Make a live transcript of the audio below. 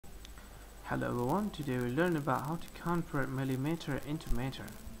Hello everyone, today we learn about how to convert millimeter into meter.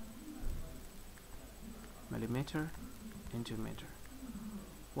 Millimeter into meter.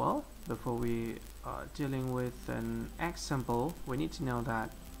 Well, before we are dealing with an example, we need to know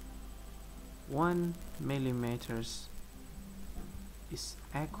that 1 millimeters is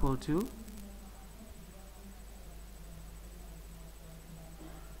equal to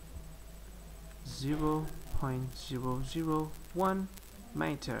 0.001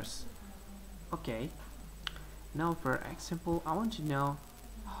 meters. Okay, now for example, I want to know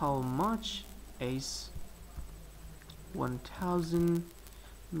how much is 1000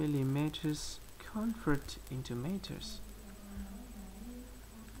 millimeters convert into meters.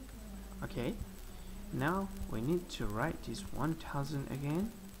 Okay, now we need to write this 1000 again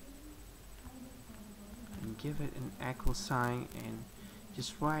and give it an equal sign and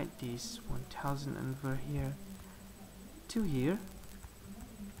just write this 1000 over here to here.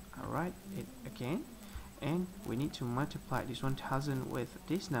 I'll write it again, and we need to multiply this 1000 with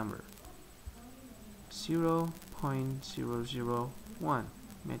this number 0.001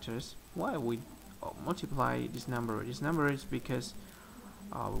 meters. Why we multiply this number? This number is because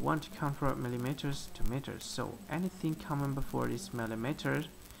we want to convert millimeters to meters, so anything coming before this millimeter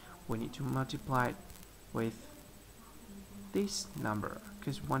we need to multiply it with this number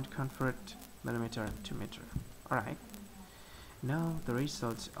because we want to convert millimeter to meter. Alright, now the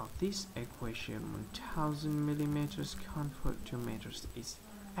result of this equation, 1000 millimeters convert to meters, is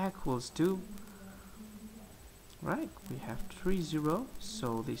equals to, right, we have 3 0,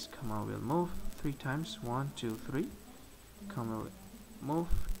 so this comma will move 3 times, 1 2 3, comma will move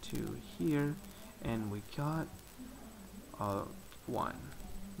to here, and we got 1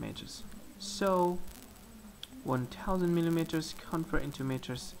 meters. So 1000 millimeters convert into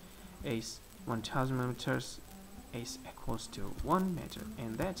meters is 1000 millimeters is equals to 1 meter,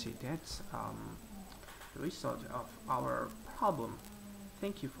 and that's it. That's the result of our problem.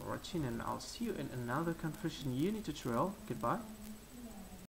 Thank you for watching, and I'll see you in another conversion unit tutorial. Goodbye.